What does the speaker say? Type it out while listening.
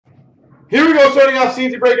Here we go, starting off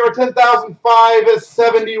CNC break number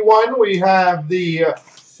 10,571. We have the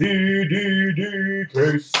CDD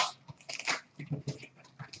case.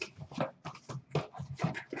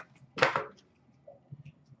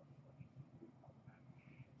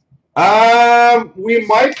 We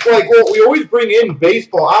might, well, we always bring in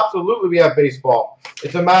baseball. Absolutely, we have baseball.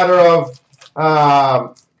 It's a matter of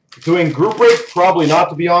doing group breaks. Probably not,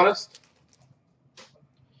 to be honest.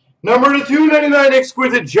 Number to 299,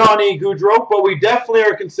 exquisite Johnny Gaudreau, but we definitely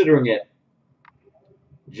are considering it.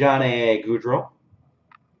 Johnny Gaudreau.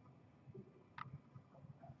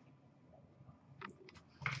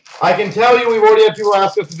 I can tell you we've already had people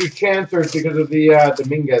ask us to do chancers because of the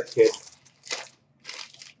Dominguez kid.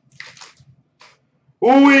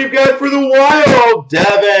 Who we've got for the Wild,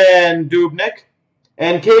 Devin Dubnyk.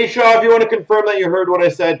 And K-Shaw, if you want to confirm that you heard what I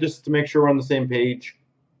said, just to make sure we're on the same page.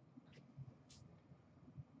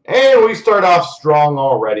 And we start off strong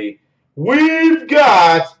already. We've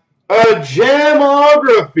got a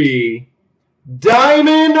Jamography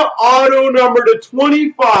Diamond Auto number to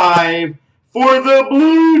 25 for the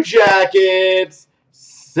Blue Jackets,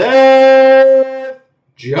 Seth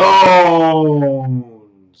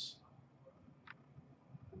Jones.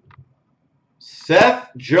 Seth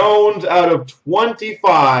Jones out of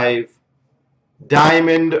 25,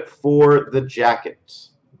 Diamond for the Jackets.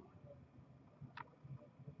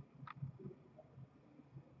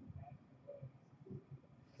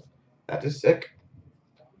 That is sick.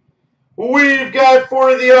 We've got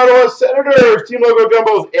for the Ottawa Senators, Team Logo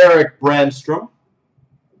Jumbos, Eric Brandstrom.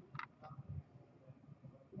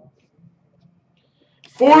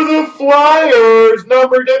 For the Flyers,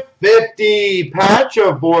 number to 50, Patch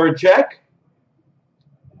of Voracek.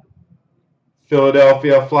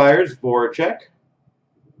 Philadelphia Flyers, Voracek.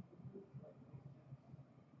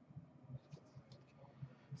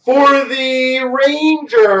 For the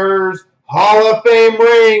Rangers, Hall of Fame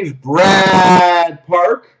rings, Brad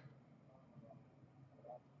Park.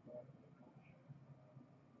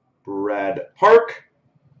 Brad Park.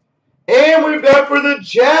 And we've got for the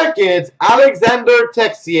Jackets, Alexander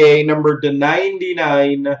Texier, number to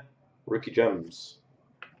 99, Rookie Gems.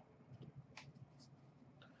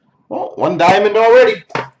 Well, one diamond already.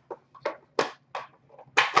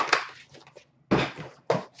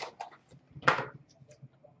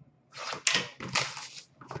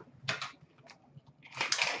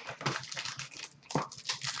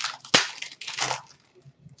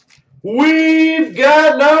 We've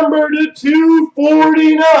got number to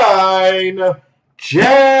 249,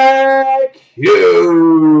 Jack Hughes.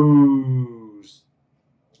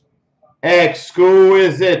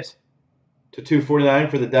 Exquisite to 249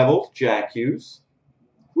 for the Devils, Jack Hughes.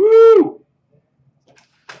 Woo!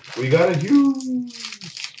 We got a Hughes.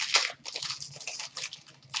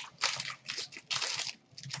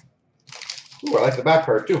 Ooh, I like the back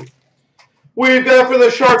card too. We've got for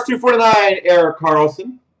the Sharks 249, Erik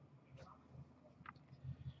Karlsson.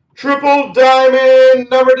 Triple Diamond,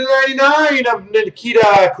 number to 99 of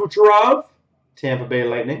Nikita Kucherov, Tampa Bay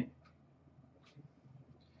Lightning.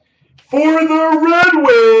 For the Red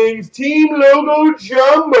Wings, Team Logo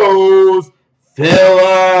Jumbos,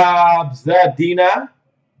 Filip Zadina.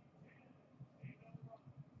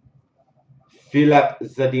 Filip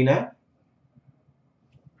Zadina.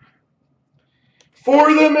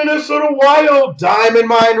 For the Minnesota Wild, Diamond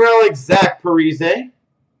Mine Relic, Zach Parise.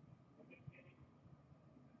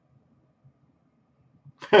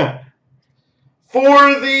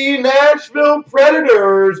 For the Nashville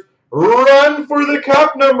Predators, Run for the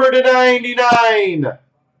Cup number to 99.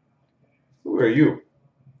 Who are you?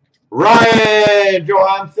 Ryan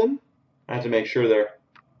Johansson. I have to make sure there.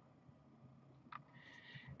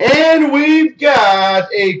 And we've got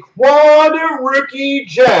a quad rookie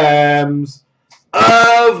gems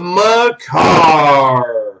of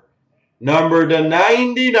Makar. Number to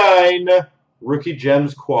 99, rookie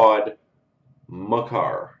gems quad,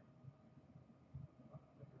 Makar.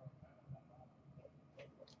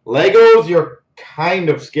 Legos, you're kind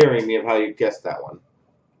of scaring me of how you guessed that one.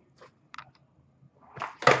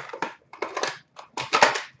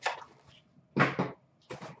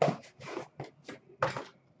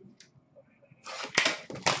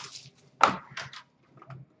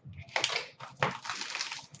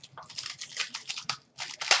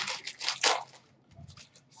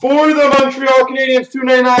 For the Montreal Canadiens,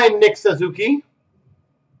 299, Nick Suzuki.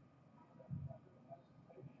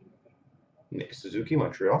 Nick Suzuki,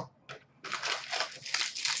 Montreal.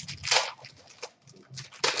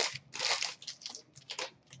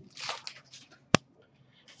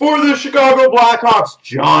 For the Chicago Blackhawks,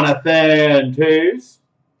 Jonathan Toews.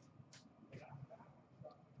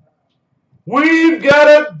 We've got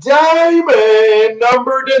a Diamond diamond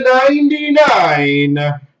number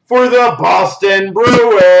 /99 for the Boston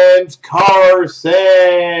Bruins,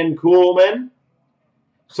 Carson Kuhlman.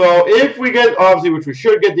 So if we get, obviously, which we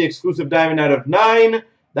should get the exclusive diamond out of 9,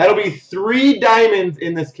 that'll be 3 diamonds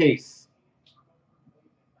in this case.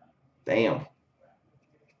 Damn.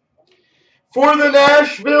 For the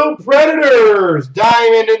Nashville Predators,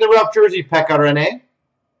 diamond in the rough jersey, Pekka Rinne.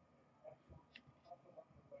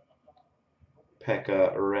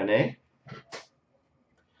 Pekka Rinne.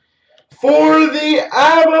 For the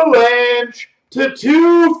Avalanche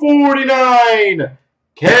 /249,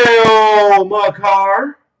 Cale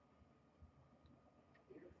Makar.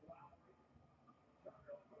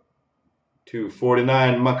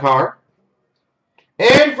 /249 Makar.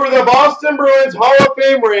 And for the Boston Bruins Hall of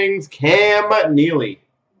Fame rings, Cam Neely.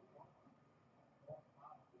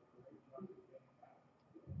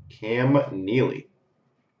 Cam Neely.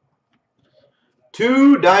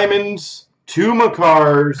 2 diamonds, 2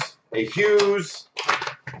 Makars, a Hughes.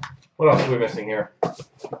 What else are we missing here?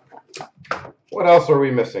 What else are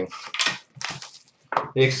we missing?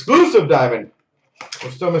 The exclusive diamond.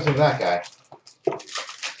 We're still missing that guy.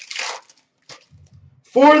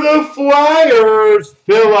 For the Flyers,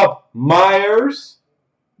 Philip Myers.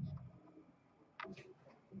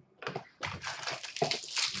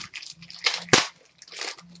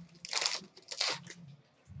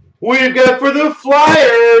 We've got for the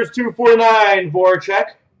Flyers, /249,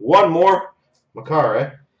 Voracek. 1 more. Makar,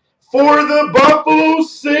 eh? For the Buffalo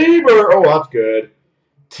Sabre, oh, that's good.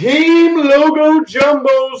 Team Logo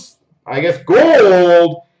Jumbos, I guess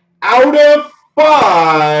gold, out of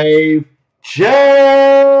 5.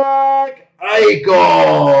 Jack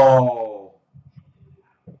Eichel.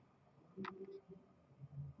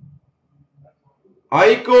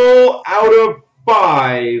 Eichel out of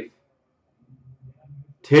 5.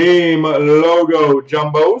 Team Logo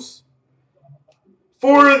Jumbos.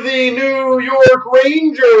 For the New York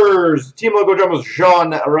Rangers, Team Logo Jumbos,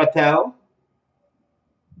 Jean Rattel.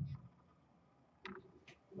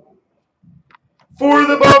 For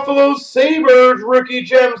the Buffalo Sabres, Rookie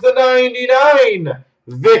Gems /99,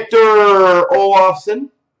 Victor Olofsson.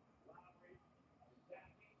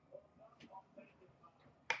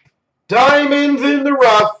 Diamonds in the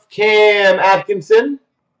rough, Cam Atkinson.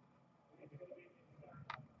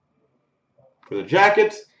 For the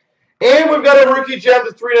Jackets. And we've got a Rookie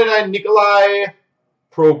Gems /399, Nikolai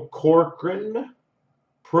Prokhorkin.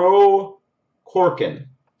 Prokhorkin.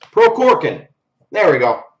 There we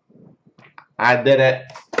go. I did it.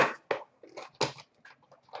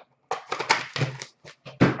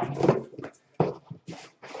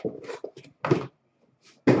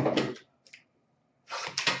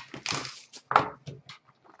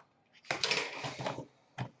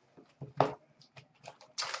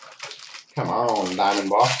 Come on,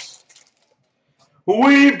 Diamond Box.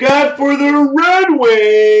 We've got for the Red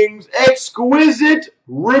Wings, exquisite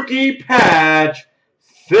rookie patch,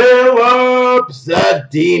 Philip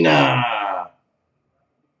Zadina.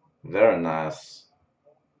 Very nice.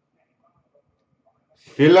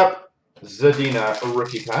 Philip Zadina, a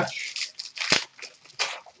rookie patch.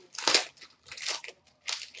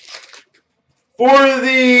 For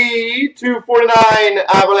the /249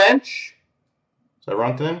 Avalanche, is that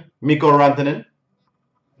Rantanen? Mikko Rantanen.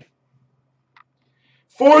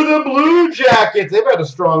 For the Blue Jackets, they've had a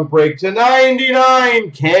strong break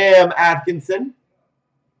 /99, Cam Atkinson.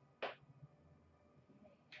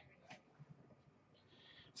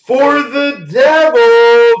 For the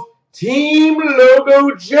Devils, Team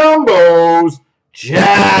Logo Jumbos,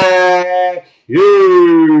 Jack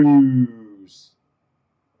Hughes.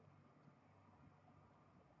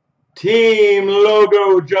 Team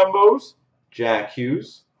Logo Jumbos, Jack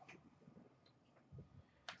Hughes.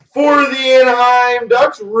 For the Anaheim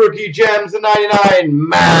Ducks, Rookie Gems /99,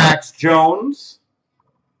 Max Jones.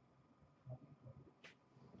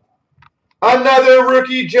 Another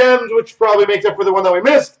Rookie Gems, which probably makes up for the one that we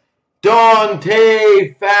missed,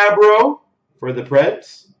 Dante Fabro for the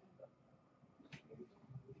Preds.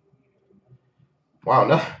 Wow,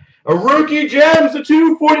 no, a Rookie Gems,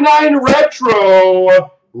 /249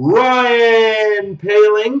 Retro, Ryan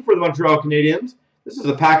Poehling for the Montreal Canadiens. This is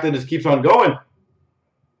a pack that just keeps on going.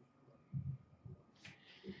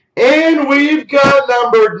 And we've got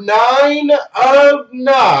numbered 9 of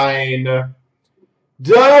 9.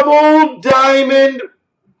 Double Diamond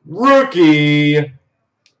Rookie,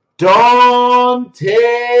 Dante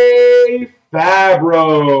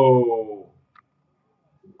Fabro.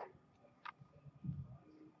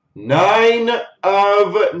 9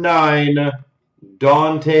 of 9,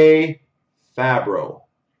 Dante Fabro.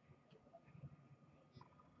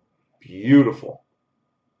 Beautiful.